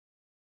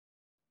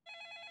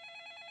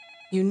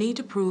You need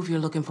to prove you're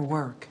looking for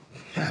work.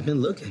 I've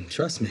been looking,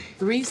 trust me.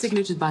 3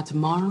 signatures by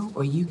tomorrow,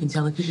 or you can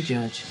tell it to the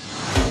judge.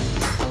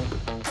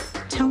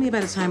 Tell me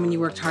about a time when you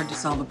worked hard to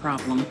solve a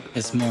problem.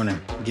 This morning,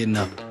 getting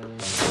up.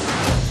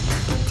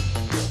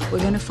 We're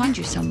gonna find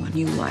you someone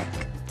you like.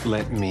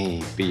 Let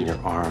me be your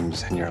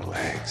arms and your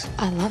legs.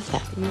 I love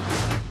that.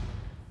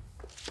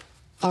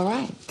 All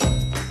right.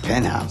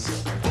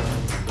 Penthouse.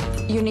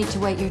 You need to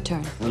wait your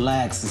turn.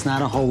 Relax, it's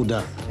not a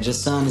holdup.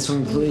 Just sign this for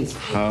me, please.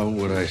 How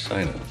would I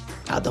sign it?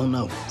 I don't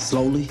know.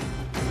 Slowly.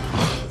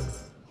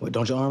 What,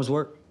 don't your arms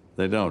work?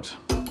 They don't.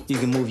 You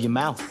can move your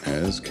mouth.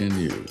 As can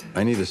you.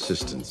 I need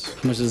assistance.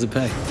 How much does it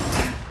pay?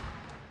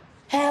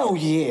 Hell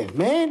yeah,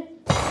 man.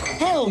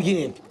 Hell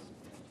yeah.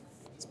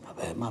 It's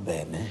my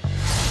bad, man.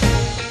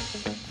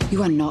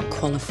 You are not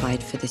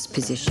qualified for this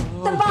position.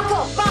 Then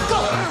buckle!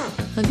 Buckle!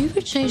 Have you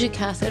ever changed a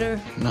catheter?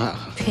 Nah.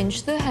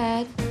 Pinch the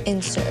head,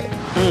 insert.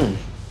 I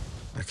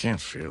can't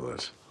feel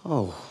it.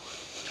 Oh,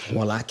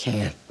 well, I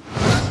can.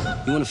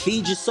 You want to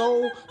feed your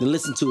soul? Then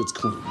listen to its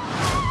clean.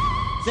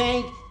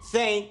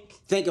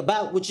 Think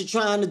about what you're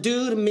trying to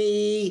do to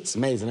me. It's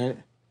amazing, ain't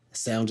it? It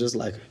sounds just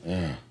like her.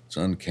 Yeah, it's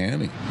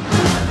uncanny.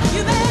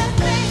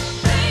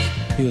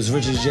 You as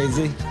rich as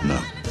Jay-Z?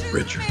 No,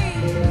 richer.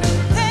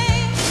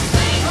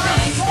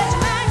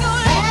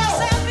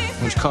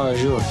 Which car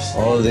is yours?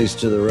 All of these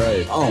to the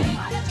right. Oh,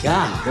 my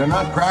God. They're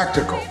not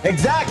practical.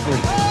 Exactly.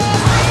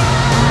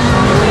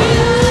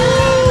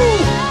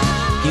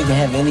 You can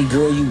have any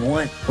girl you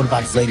want. What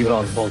about this lady with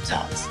all the bow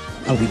ties?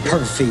 I'll be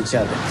perfect for each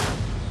other.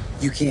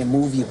 You can't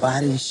move your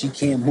body, she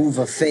can't move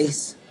her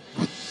face.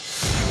 I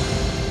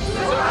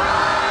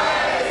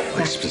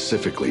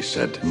specifically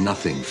said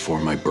nothing for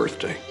my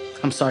birthday.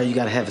 I'm sorry you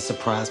gotta have a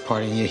surprise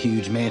party in your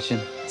huge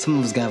mansion. Some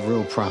of us got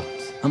real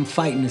problems. I'm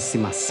fighting to see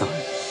my son.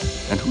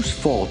 And whose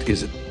fault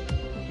is it?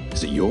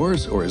 Is it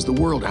yours, or is the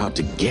world out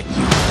to get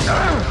you?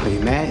 Are you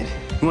mad?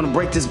 You wanna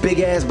break this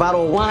big-ass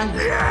bottle of wine?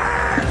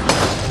 Yeah!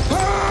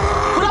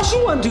 What else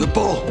you wanna do? The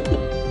bull!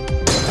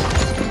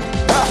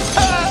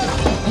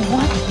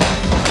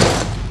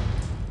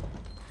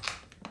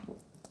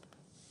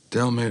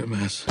 Dell made a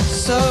mess.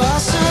 So I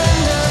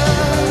surrender.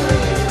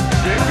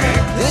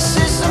 This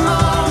is the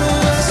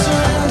moment.